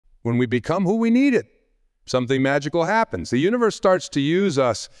When we become who we needed, something magical happens. The universe starts to use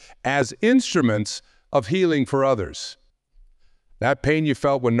us as instruments of healing for others. That pain you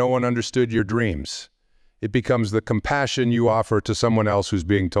felt when no one understood your dreams, it becomes the compassion you offer to someone else who's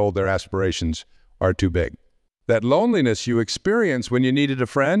being told their aspirations are too big. That loneliness you experience when you needed a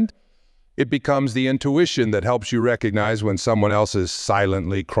friend, it becomes the intuition that helps you recognize when someone else is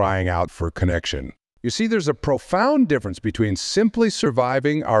silently crying out for connection. You see, there's a profound difference between simply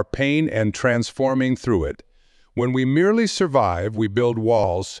surviving our pain and transforming through it. When we merely survive, we build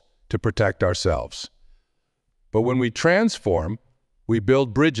walls to protect ourselves. But when we transform, we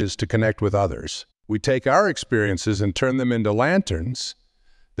build bridges to connect with others. We take our experiences and turn them into lanterns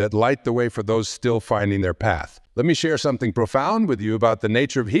that light the way for those still finding their path. Let me share something profound with you about the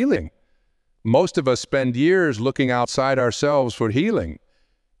nature of healing. Most of us spend years looking outside ourselves for healing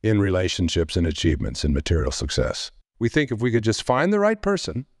in relationships and achievements and material success. We think if we could just find the right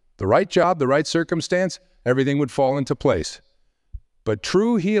person, the right job, the right circumstance, everything would fall into place. But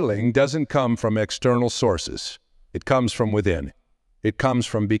true healing doesn't come from external sources. It comes from within. It comes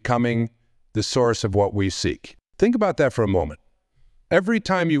from becoming the source of what we seek. Think about that for a moment. Every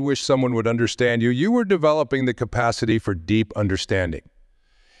time you wish someone would understand you, you were developing the capacity for deep understanding.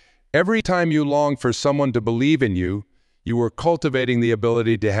 Every time you long for someone to believe in you, you were cultivating the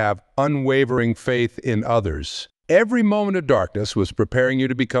ability to have unwavering faith in others. Every moment of darkness was preparing you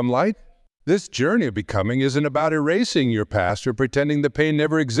to become light. This journey of becoming isn't about erasing your past or pretending the pain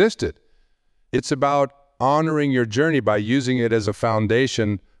never existed. It's about honoring your journey by using it as a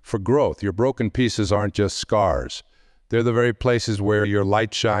foundation for growth. Your broken pieces aren't just scars. They're the very places where your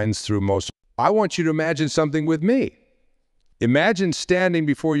light shines through most. I want you to imagine something with me. Imagine standing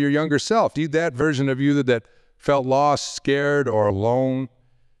before your younger self. That version of you that felt lost, scared, or alone.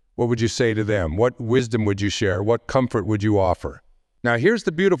 What would you say to them? What wisdom would you share? What comfort would you offer? Now, here's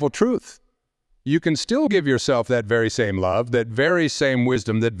the beautiful truth. You can still give yourself that very same love, that very same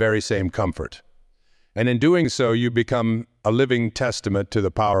wisdom, that very same comfort. And in doing so, you become a living testament to the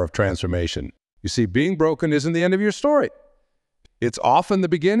power of transformation. You see, being broken isn't the end of your story. It's often the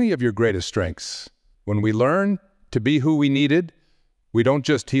beginning of your greatest strengths. When we learn to be who we needed, we don't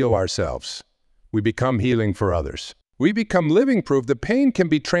just heal ourselves. We become healing for others. We become living proof that pain can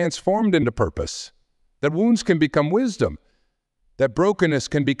be transformed into purpose, that wounds can become wisdom, that brokenness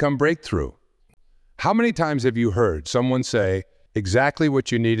can become breakthrough. How many times have you heard someone say exactly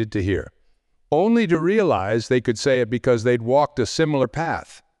what you needed to hear, only to realize they could say it because they'd walked a similar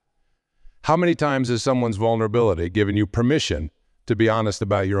path? How many times has someone's vulnerability given you permission to be honest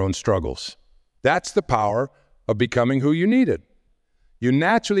about your own struggles? That's the power of becoming who you needed. You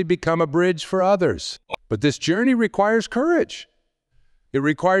naturally become a bridge for others. But this journey requires courage. It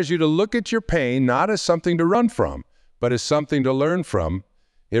requires you to look at your pain not as something to run from, but as something to learn from.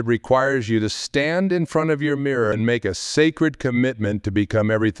 It requires you to stand in front of your mirror and make a sacred commitment to become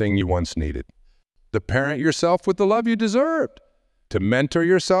everything you once needed. To parent yourself with the love you deserved. To mentor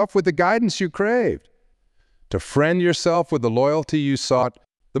yourself with the guidance you craved. To friend yourself with the loyalty you sought.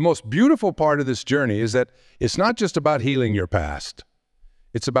 The most beautiful part of this journey is that it's not just about healing your past.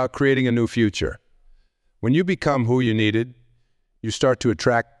 It's about creating a new future. When you become who you needed, you start to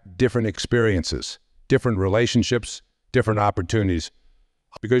attract different experiences, different relationships, different opportunities,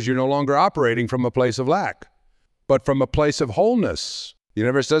 because you're no longer operating from a place of lack, but from a place of wholeness. The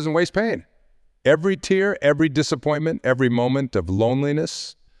universe doesn't waste pain. Every tear, every disappointment, every moment of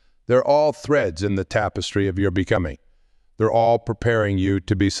loneliness, they're all threads in the tapestry of your becoming. They're all preparing you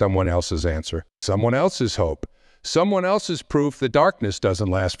to be someone else's answer, someone else's hope, someone else's proof that darkness doesn't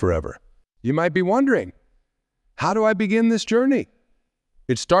last forever. You might be wondering, how do I begin this journey?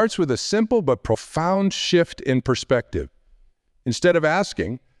 It starts with a simple but profound shift in perspective. Instead of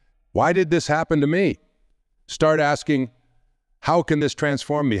asking, why did this happen to me? Start asking, how can this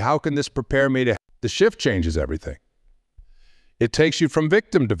transform me? How can this prepare me to... The shift changes everything. It takes you from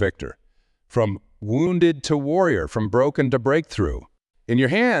victim to victor, from wounded to warrior, from broken to breakthrough. In your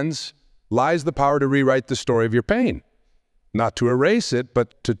hands lies the power to rewrite the story of your pain. Not to erase it,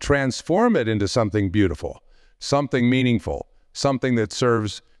 but to transform it into something beautiful, something meaningful, something that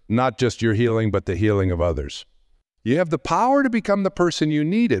serves not just your healing, but the healing of others. You have the power to become the person you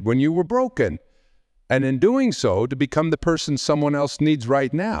needed when you were broken, and in doing so, to become the person someone else needs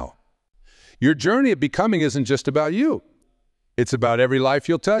right now. Your journey of becoming isn't just about you. It's about every life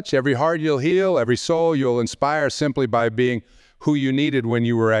you'll touch, every heart you'll heal, every soul you'll inspire simply by being who you needed when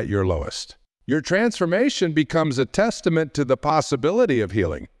you were at your lowest. Your transformation becomes a testament to the possibility of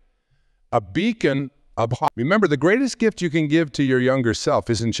healing, a beacon of hope. Remember, the greatest gift you can give to your younger self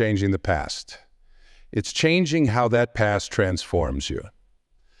isn't changing the past. It's changing how that past transforms you.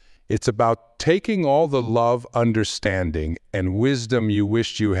 It's about taking all the love, understanding, and wisdom you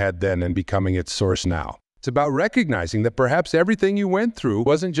wished you had then and becoming its source now. It's about recognizing that perhaps everything you went through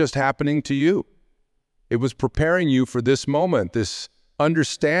wasn't just happening to you. It was preparing you for this moment, this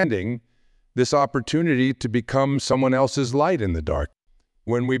understanding, this opportunity to become someone else's light in the dark.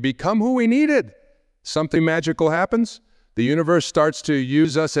 When we become who we needed, something magical happens. The universe starts to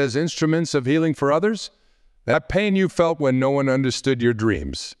use us as instruments of healing for others. That pain you felt when no one understood your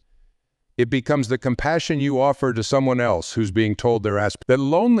dreams, it becomes the compassion you offer to someone else who's being told their aspect. The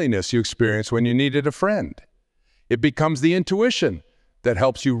loneliness you experienced when you needed a friend, it becomes the intuition that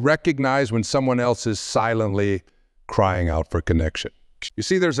helps you recognize when someone else is silently crying out for connection. You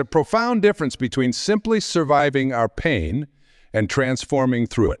see, there's a profound difference between simply surviving our pain and transforming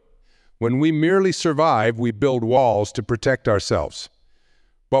through it. When we merely survive, we build walls to protect ourselves.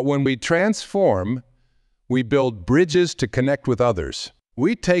 But when we transform, we build bridges to connect with others.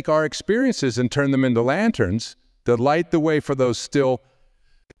 We take our experiences and turn them into lanterns that light the way for those still.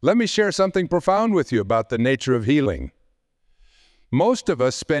 Let me share something profound with you about the nature of healing. Most of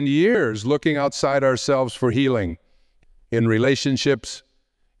us spend years looking outside ourselves for healing, in relationships,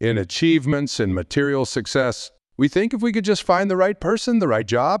 in achievements, in material success. We think if we could just find the right person, the right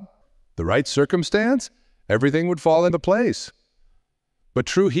job, the right circumstance, everything would fall into place. But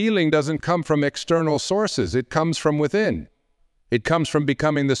true healing doesn't come from external sources. It comes from within. It comes from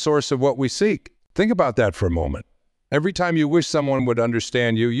becoming the source of what we seek. Think about that for a moment. Every time you wish someone would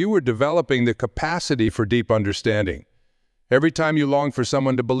understand you, you were developing the capacity for deep understanding. Every time you long for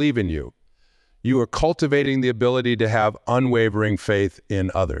someone to believe in you, you are cultivating the ability to have unwavering faith in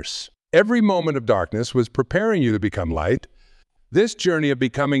others. Every moment of darkness was preparing you to become light. This journey of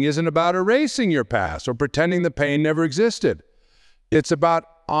becoming isn't about erasing your past or pretending the pain never existed. It's about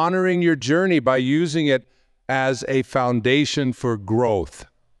honoring your journey by using it as a foundation for growth.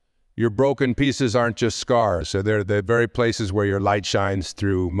 Your broken pieces aren't just scars, so they're the very places where your light shines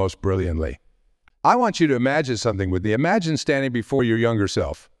through most brilliantly. I want you to imagine something with me. Imagine standing before your younger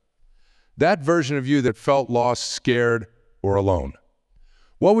self, that version of you that felt lost, scared, or alone.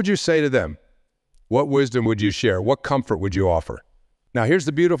 What would you say to them? What wisdom would you share? What comfort would you offer? Now, here's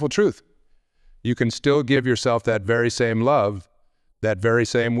the beautiful truth. You can still give yourself that very same love, that very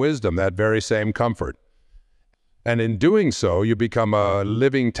same wisdom, that very same comfort. And in doing so, you become a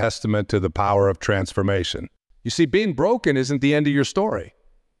living testament to the power of transformation. You see, being broken isn't the end of your story.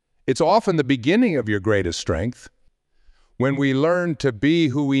 It's often the beginning of your greatest strength. When we learn to be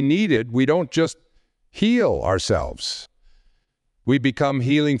who we needed, we don't just heal ourselves. We become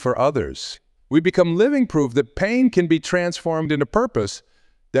healing for others. We become living proof that pain can be transformed into purpose,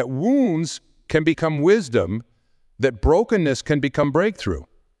 that wounds can become wisdom, that brokenness can become breakthrough.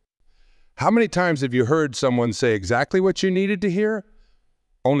 How many times have you heard someone say exactly what you needed to hear,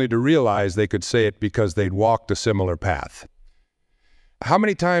 only to realize they could say it because they'd walked a similar path? How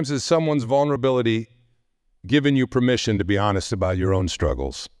many times has someone's vulnerability given you permission to be honest about your own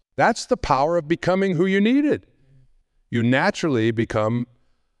struggles? That's the power of becoming who you needed. You naturally become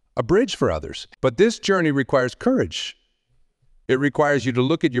a bridge for others. But this journey requires courage. It requires you to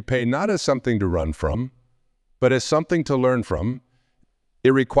look at your pain not as something to run from, but as something to learn from.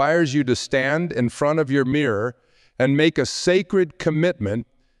 It requires you to stand in front of your mirror and make a sacred commitment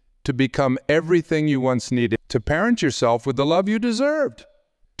to become everything you once needed, to parent yourself with the love you deserved,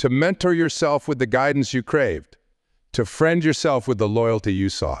 to mentor yourself with the guidance you craved, to friend yourself with the loyalty you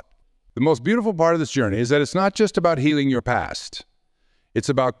sought. The most beautiful part of this journey is that it's not just about healing your past. It's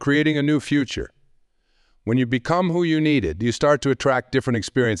about creating a new future. When you become who you needed, you start to attract different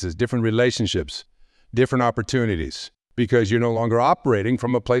experiences, different relationships, different opportunities, because you're no longer operating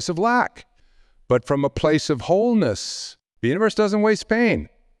from a place of lack, but from a place of wholeness. The universe doesn't waste pain.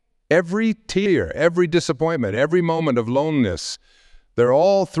 Every tear, every disappointment, every moment of loneliness, they're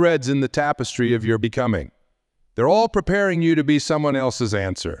all threads in the tapestry of your becoming. They're all preparing you to be someone else's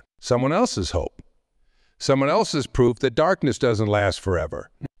answer, someone else's hope, someone else's proof that darkness doesn't last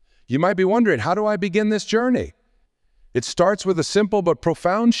forever. You might be wondering, how do I begin this journey? It starts with a simple but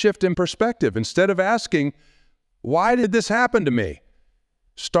profound shift in perspective. Instead of asking, why did this happen to me?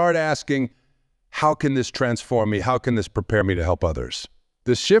 Start asking, how can this transform me? How can this prepare me to help others?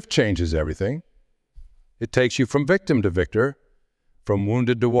 This shift changes everything. It takes you from victim to victor, from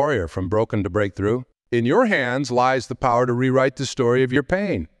wounded to warrior, from broken to breakthrough. In your hands lies the power to rewrite the story of your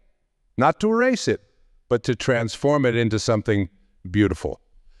pain, not to erase it, but to transform it into something beautiful,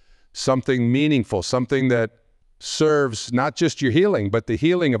 something meaningful, something that serves not just your healing, but the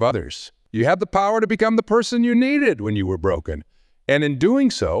healing of others. You have the power to become the person you needed when you were broken, and in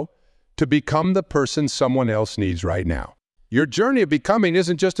doing so, to become the person someone else needs right now. Your journey of becoming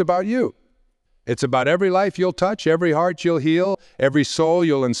isn't just about you. It's about every life you'll touch, every heart you'll heal, every soul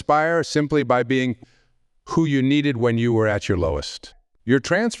you'll inspire simply by being who you needed when you were at your lowest. Your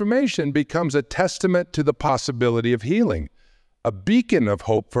transformation becomes a testament to the possibility of healing, a beacon of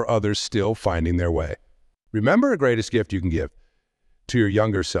hope for others still finding their way. Remember, the greatest gift you can give to your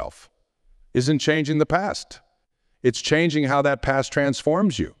younger self isn't changing the past. It's changing how that past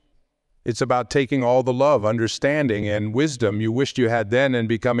transforms you. It's about taking all the love, understanding, and wisdom you wished you had then and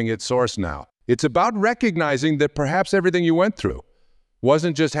becoming its source now. It's about recognizing that perhaps everything you went through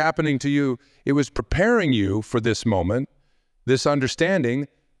wasn't just happening to you, it was preparing you for this moment, this understanding,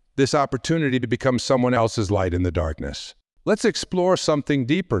 this opportunity to become someone else's light in the darkness. Let's explore something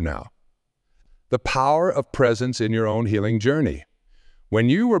deeper now. The power of presence in your own healing journey. When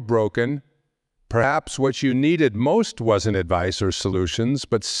you were broken, perhaps what you needed most wasn't advice or solutions,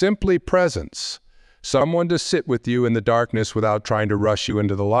 but simply presence. Someone to sit with you in the darkness without trying to rush you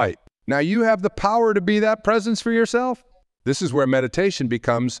into the light. Now you have the power to be that presence for yourself. This is where meditation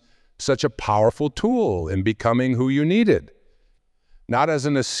becomes such a powerful tool in becoming who you needed. Not as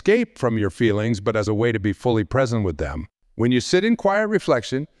an escape from your feelings, but as a way to be fully present with them. When you sit in quiet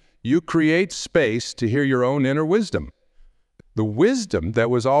reflection, you create space to hear your own inner wisdom. The wisdom that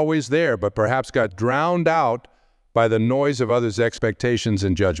was always there, but perhaps got drowned out by the noise of others' expectations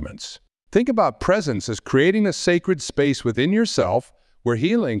and judgments. Think about presence as creating a sacred space within yourself where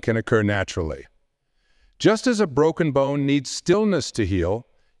healing can occur naturally. Just as a broken bone needs stillness to heal,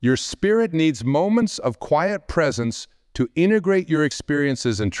 your spirit needs moments of quiet presence to integrate your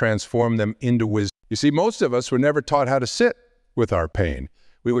experiences and transform them into wisdom. You see, most of us were never taught how to sit with our pain.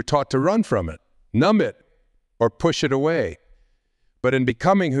 We were taught to run from it, numb it, or push it away. But in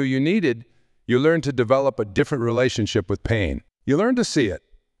becoming who you needed, you learned to develop a different relationship with pain. You learned to see it,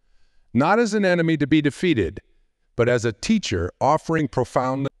 not as an enemy to be defeated, but as a teacher offering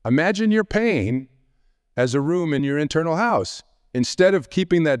profound. Imagine your pain as a room in your internal house. Instead of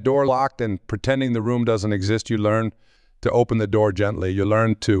keeping that door locked and pretending the room doesn't exist, you learn to open the door gently. You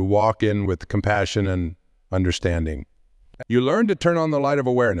learn to walk in with compassion and understanding. You learn to turn on the light of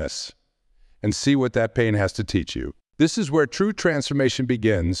awareness and see what that pain has to teach you. This is where true transformation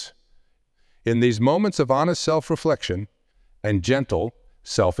begins, in these moments of honest self-reflection and gentle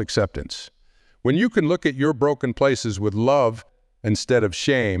self-acceptance. When you can look at your broken places with love instead of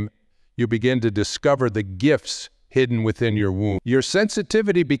shame, you begin to discover the gifts hidden within your womb. Your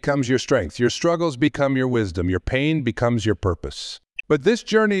sensitivity becomes your strength. Your struggles become your wisdom. Your pain becomes your purpose. But this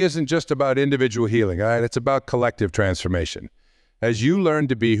journey isn't just about individual healing, all right? It's about collective transformation. As you learn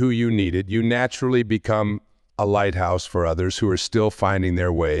to be who you needed, you naturally become a lighthouse for others who are still finding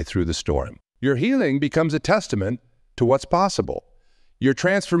their way through the storm. Your healing becomes a testament to what's possible. Your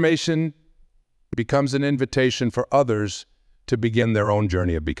transformation becomes an invitation for others to begin their own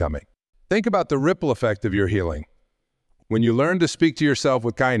journey of becoming. Think about the ripple effect of your healing. When you learn to speak to yourself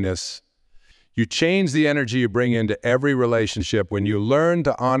with kindness, you change the energy you bring into every relationship. When you learn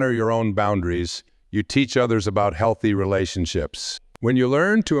to honor your own boundaries, you teach others about healthy relationships. When you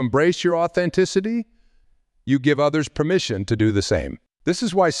learn to embrace your authenticity, you give others permission to do the same. This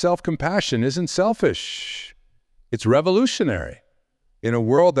is why self-compassion isn't selfish. It's revolutionary. In a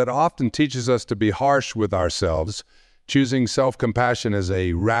world that often teaches us to be harsh with ourselves, choosing self-compassion is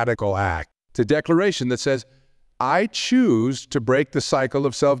a radical act. It's a declaration that says, I choose to break the cycle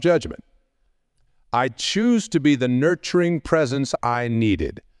of self-judgment. I choose to be the nurturing presence I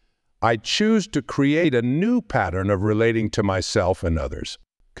needed. I choose to create a new pattern of relating to myself and others.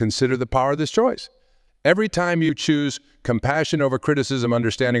 Consider the power of this choice. Every time you choose compassion over criticism,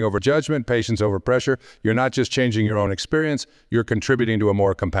 understanding over judgment, patience over pressure, you're not just changing your own experience, you're contributing to a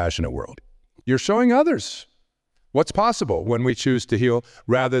more compassionate world. You're showing others what's possible when we choose to heal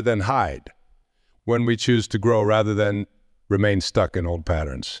rather than hide, when we choose to grow rather than remain stuck in old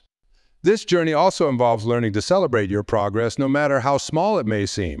patterns. This journey also involves learning to celebrate your progress, no matter how small it may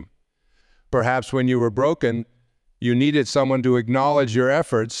seem. Perhaps when you were broken, you needed someone to acknowledge your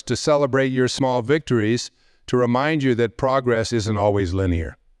efforts, to celebrate your small victories, to remind you that progress isn't always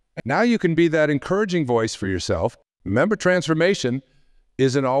linear. Now you can be that encouraging voice for yourself. Remember, transformation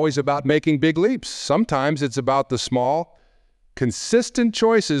isn't always about making big leaps. Sometimes it's about the small, consistent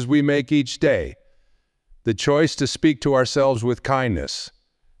choices we make each day. The choice to speak to ourselves with kindness,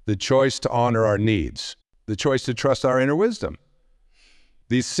 the choice to honor our needs, the choice to trust our inner wisdom.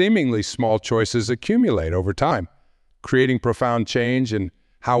 These seemingly small choices accumulate over time, creating profound change in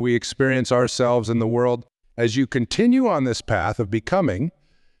how we experience ourselves in the world. As you continue on this path of becoming,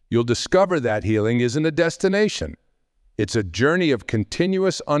 you'll discover that healing isn't a destination. It's a journey of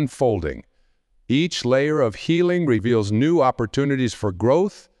continuous unfolding. Each layer of healing reveals new opportunities for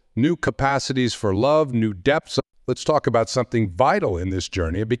growth, new capacities for love, new depths. Let's talk about something vital in this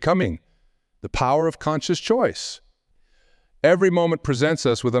journey of becoming, the power of conscious choice. Every moment presents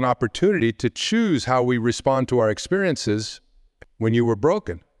us with an opportunity to choose how we respond to our experiences. When you were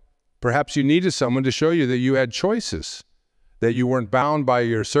broken, perhaps you needed someone to show you that you had choices, that you weren't bound by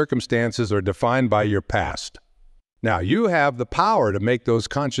your circumstances or defined by your past. Now, you have the power to make those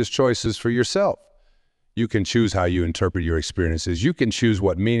conscious choices for yourself. You can choose how you interpret your experiences. You can choose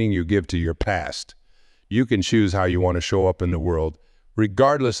what meaning you give to your past. You can choose how you want to show up in the world,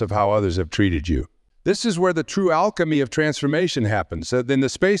 regardless of how others have treated you. This is where the true alchemy of transformation happens, in the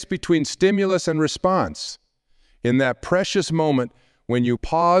space between stimulus and response. In that precious moment when you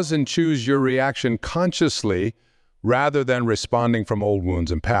pause and choose your reaction consciously rather than responding from old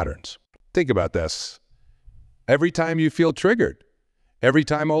wounds and patterns. Think about this. Every time you feel triggered, every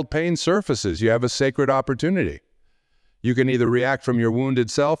time old pain surfaces, you have a sacred opportunity. You can either react from your wounded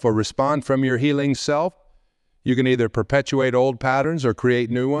self or respond from your healing self. You can either perpetuate old patterns or create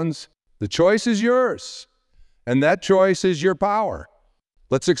new ones. The choice is yours, and that choice is your power.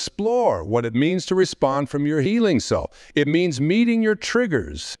 Let's explore what it means to respond from your healing self. It means meeting your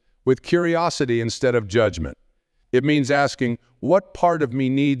triggers with curiosity instead of judgment. It means asking, what part of me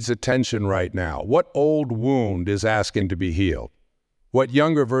needs attention right now? What old wound is asking to be healed? What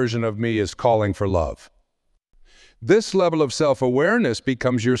younger version of me is calling for love? This level of self-awareness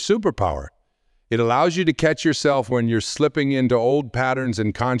becomes your superpower. It allows you to catch yourself when you're slipping into old patterns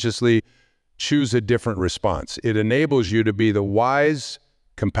and consciously choose a different response. It enables you to be the wise,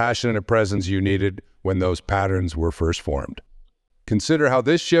 compassionate presence you needed when those patterns were first formed. Consider how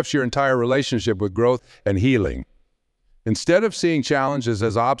this shifts your entire relationship with growth and healing. Instead of seeing challenges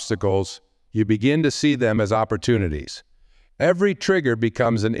as obstacles, you begin to see them as opportunities. Every trigger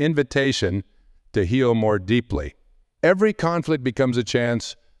becomes an invitation to heal more deeply. Every conflict becomes a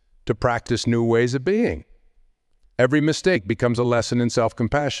chance to practice new ways of being. Every mistake becomes a lesson in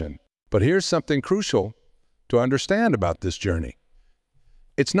self-compassion. But here's something crucial to understand about this journey.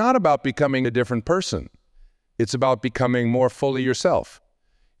 It's not about becoming a different person. It's about becoming more fully yourself.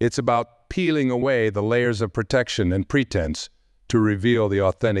 It's about peeling away the layers of protection and pretense to reveal the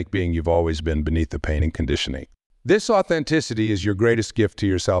authentic being you've always been beneath the pain and conditioning. This authenticity is your greatest gift to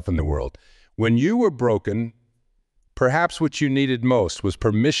yourself and the world. When you were broken, perhaps what you needed most was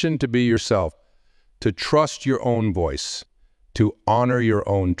permission to be yourself, to trust your own voice, to honor your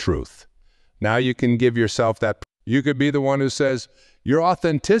own truth. Now you can give yourself that. You could be the one who says, your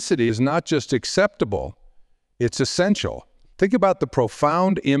authenticity is not just acceptable, it's essential. Think about the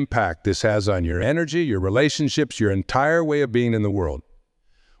profound impact this has on your energy, your relationships, your entire way of being in the world.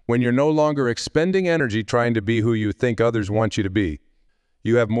 When you're no longer expending energy trying to be who you think others want you to be,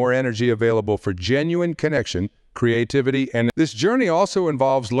 you have more energy available for genuine connection, creativity, and this journey also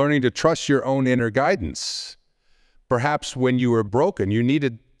involves learning to trust your own inner guidance. Perhaps when you were broken, you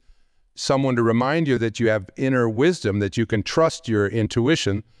needed someone to remind you that you have inner wisdom, that you can trust your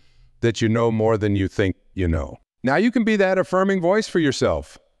intuition, that you know more than you think you know. Now you can be that affirming voice for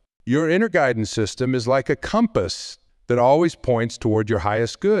yourself. Your inner guidance system is like a compass that always points toward your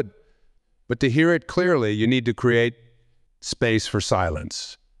highest good. But to hear it clearly, you need to create space for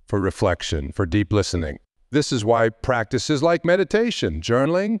silence, for reflection, for deep listening. This is why practices like meditation,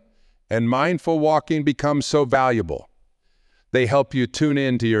 journaling, and mindful walking become so valuable. They help you tune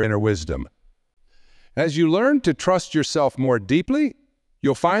in to your inner wisdom. As you learn to trust yourself more deeply,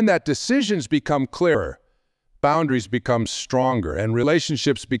 you'll find that decisions become clearer, boundaries become stronger, and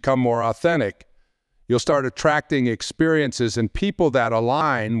relationships become more authentic. You'll start attracting experiences and people that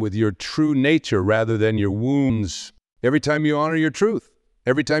align with your true nature rather than your wounds. Every time you honor your truth,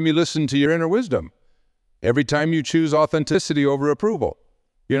 every time you listen to your inner wisdom, every time you choose authenticity over approval,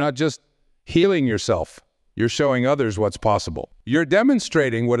 you're not just healing yourself, you're showing others what's possible. You're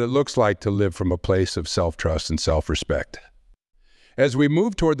demonstrating what it looks like to live from a place of self-trust and self-respect. As we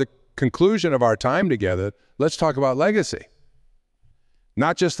move toward the conclusion of our time together, let's talk about legacy.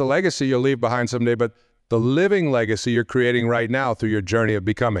 Not just the legacy you'll leave behind someday, but the living legacy you're creating right now through your journey of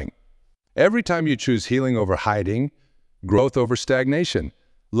becoming. Every time you choose healing over hiding, growth over stagnation,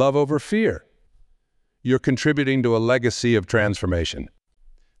 love over fear, you're contributing to a legacy of transformation.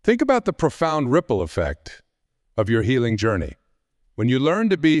 Think about the profound ripple effect of your healing journey. When you learn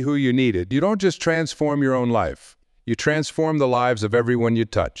to be who you needed, you don't just transform your own life. You transform the lives of everyone you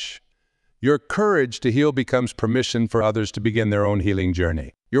touch. Your courage to heal becomes permission for others to begin their own healing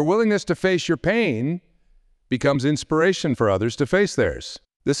journey. Your willingness to face your pain becomes inspiration for others to face theirs.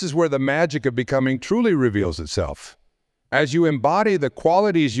 This is where the magic of becoming truly reveals itself. As you embody the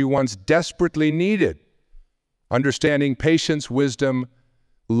qualities you once desperately needed, understanding patience, wisdom,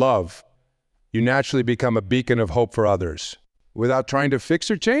 love, you naturally become a beacon of hope for others. Without trying to fix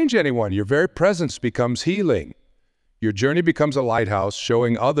or change anyone, your very presence becomes healing. Your journey becomes a lighthouse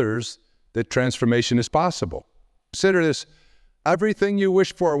showing others that transformation is possible. Consider this: everything you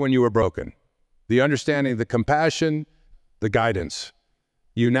wished for when you were broken, the understanding, the compassion, the guidance,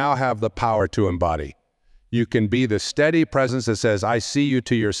 you now have the power to embody. You can be the steady presence that says, I see you,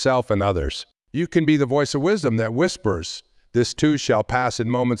 to yourself and others. You can be the voice of wisdom that whispers, this too shall pass, in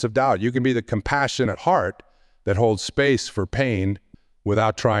moments of doubt. You can be the compassionate heart that holds space for pain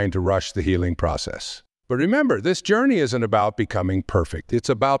without trying to rush the healing process. But remember, this journey isn't about becoming perfect. It's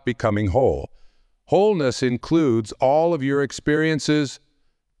about becoming whole. Wholeness includes all of your experiences,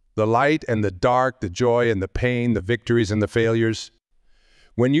 the light and the dark, the joy and the pain, the victories and the failures.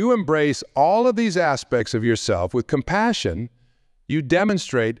 When you embrace all of these aspects of yourself with compassion, you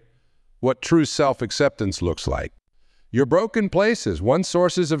demonstrate what true self-acceptance looks like. Your broken places, once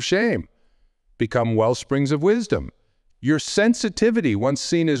sources of shame, become wellsprings of wisdom. Your sensitivity, once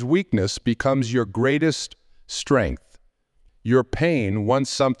seen as weakness, becomes your greatest strength. Your pain, once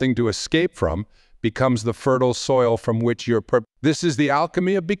something to escape from, becomes the fertile soil from which your purpose. This is the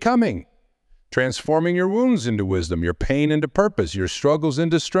alchemy of becoming, transforming your wounds into wisdom, your pain into purpose, your struggles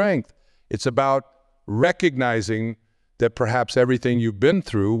into strength. It's about recognizing that perhaps everything you've been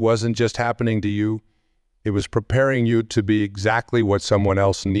through wasn't just happening to you, it was preparing you to be exactly what someone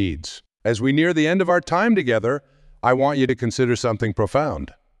else needs. As we near the end of our time together, I want you to consider something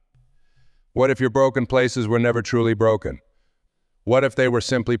profound. What if your broken places were never truly broken? What if they were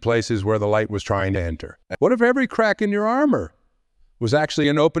simply places where the light was trying to enter? What if every crack in your armor was actually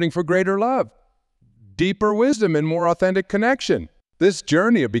an opening for greater love, deeper wisdom, and more authentic connection? This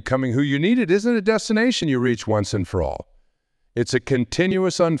journey of becoming who you needed isn't a destination you reach once and for all. It's a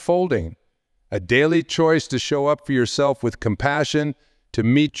continuous unfolding, a daily choice to show up for yourself with compassion, to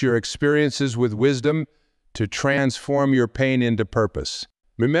meet your experiences with wisdom, to transform your pain into purpose.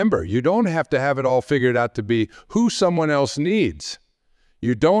 Remember, you don't have to have it all figured out to be who someone else needs.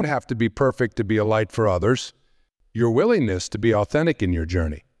 You don't have to be perfect to be a light for others. Your willingness to be authentic in your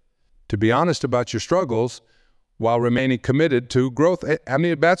journey, to be honest about your struggles while remaining committed to growth. I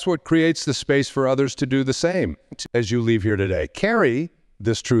mean, that's what creates the space for others to do the same. As you leave here today, carry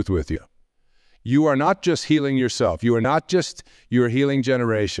this truth with you. You are not just healing yourself. You are healing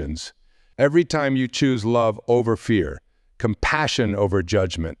generations. Every time you choose love over fear, compassion over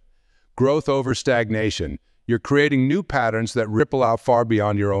judgment, growth over stagnation, you're creating new patterns that ripple out far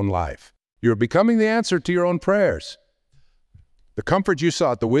beyond your own life. You're becoming the answer to your own prayers. The comfort you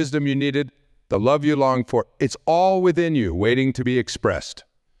sought, the wisdom you needed, the love you longed for, it's all within you, waiting to be expressed.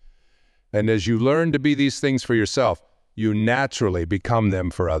 And as you learn to be these things for yourself, you naturally become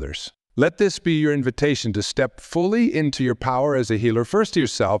them for others. Let this be your invitation to step fully into your power as a healer, first to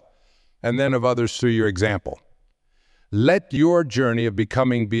yourself, and then of others through your example. Let your journey of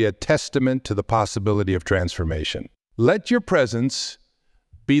becoming be a testament to the possibility of transformation. Let your presence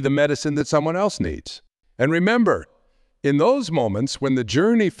be the medicine that someone else needs. And remember, in those moments when the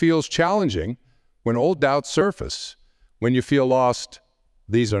journey feels challenging, when old doubts surface, when you feel lost,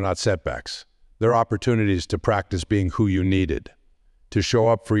 these are not setbacks. They're opportunities to practice being who you needed, to show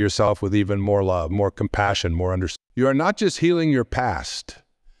up for yourself with even more love, more compassion, more understanding. You are not just healing your past,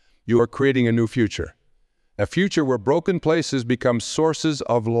 you are creating a new future. A future where broken places become sources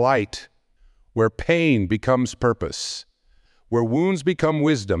of light, where pain becomes purpose, where wounds become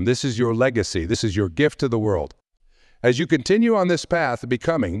wisdom. This is your legacy. This is your gift to the world. As you continue on this path of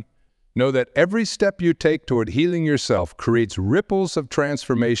becoming, know that every step you take toward healing yourself creates ripples of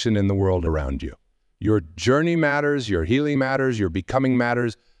transformation in the world around you. Your journey matters, your healing matters, your becoming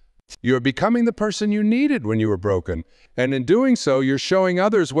matters. You're becoming the person you needed when you were broken. And in doing so, you're showing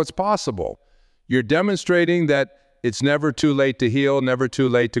others what's possible. You're demonstrating that it's never too late to heal, never too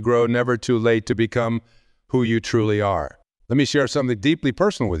late to grow, never too late to become who you truly are. Let me share something deeply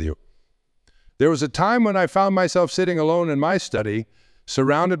personal with you. There was a time when I found myself sitting alone in my study,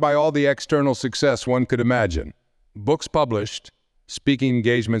 surrounded by all the external success one could imagine. Books published, speaking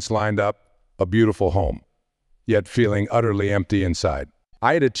engagements lined up, a beautiful home, yet feeling utterly empty inside.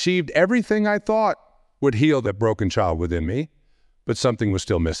 I had achieved everything I thought would heal that broken child within me, but something was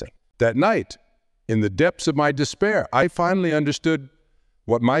still missing. That night, in the depths of my despair, I finally understood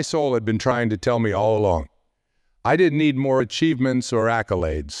what my soul had been trying to tell me all along. I didn't need more achievements or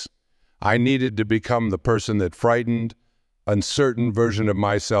accolades. I needed to become the person that frightened, uncertain version of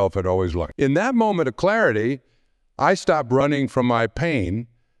myself had always longed. In that moment of clarity, I stopped running from my pain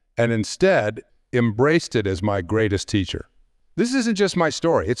and instead embraced it as my greatest teacher. This isn't just my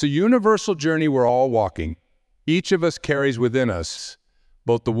story. It's a universal journey we're all walking. Each of us carries within us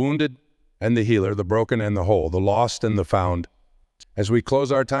both the wounded and the healer, the broken and the whole, the lost and the found. As we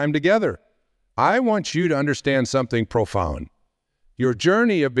close our time together, I want you to understand something profound. Your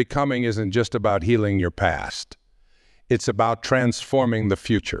journey of becoming isn't just about healing your past. It's about transforming the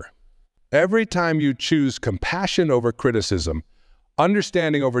future. Every time you choose compassion over criticism,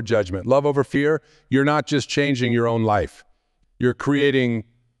 understanding over judgment, love over fear, you're not just changing your own life. You're creating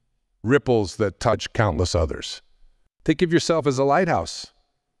ripples that touch countless others. Think of yourself as a lighthouse.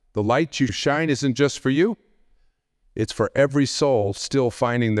 The light you shine isn't just for you. It's for every soul still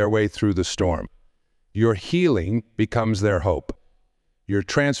finding their way through the storm. Your healing becomes their hope. Your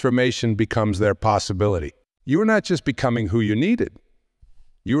transformation becomes their possibility. You are not just becoming who you needed.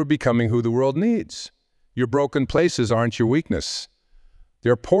 You are becoming who the world needs. Your broken places aren't your weakness.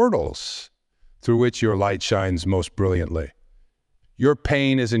 They're portals through which your light shines most brilliantly. Your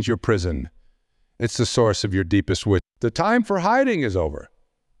pain isn't your prison. It's the source of your deepest wisdom. The time for hiding is over.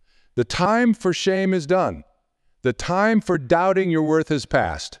 The time for shame is done. The time for doubting your worth has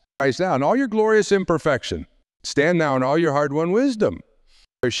passed. Rise now in all your glorious imperfection. Stand now in all your hard-won wisdom.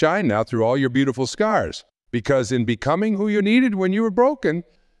 Shine now through all your beautiful scars. Because in becoming who you needed when you were broken,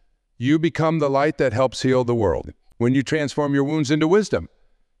 you become the light that helps heal the world. When you transform your wounds into wisdom,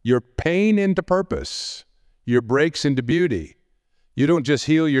 your pain into purpose, your breaks into beauty, you don't just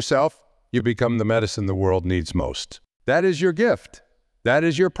heal yourself, you become the medicine the world needs most. That is your gift. That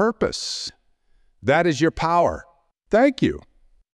is your purpose. That is your power. Thank you.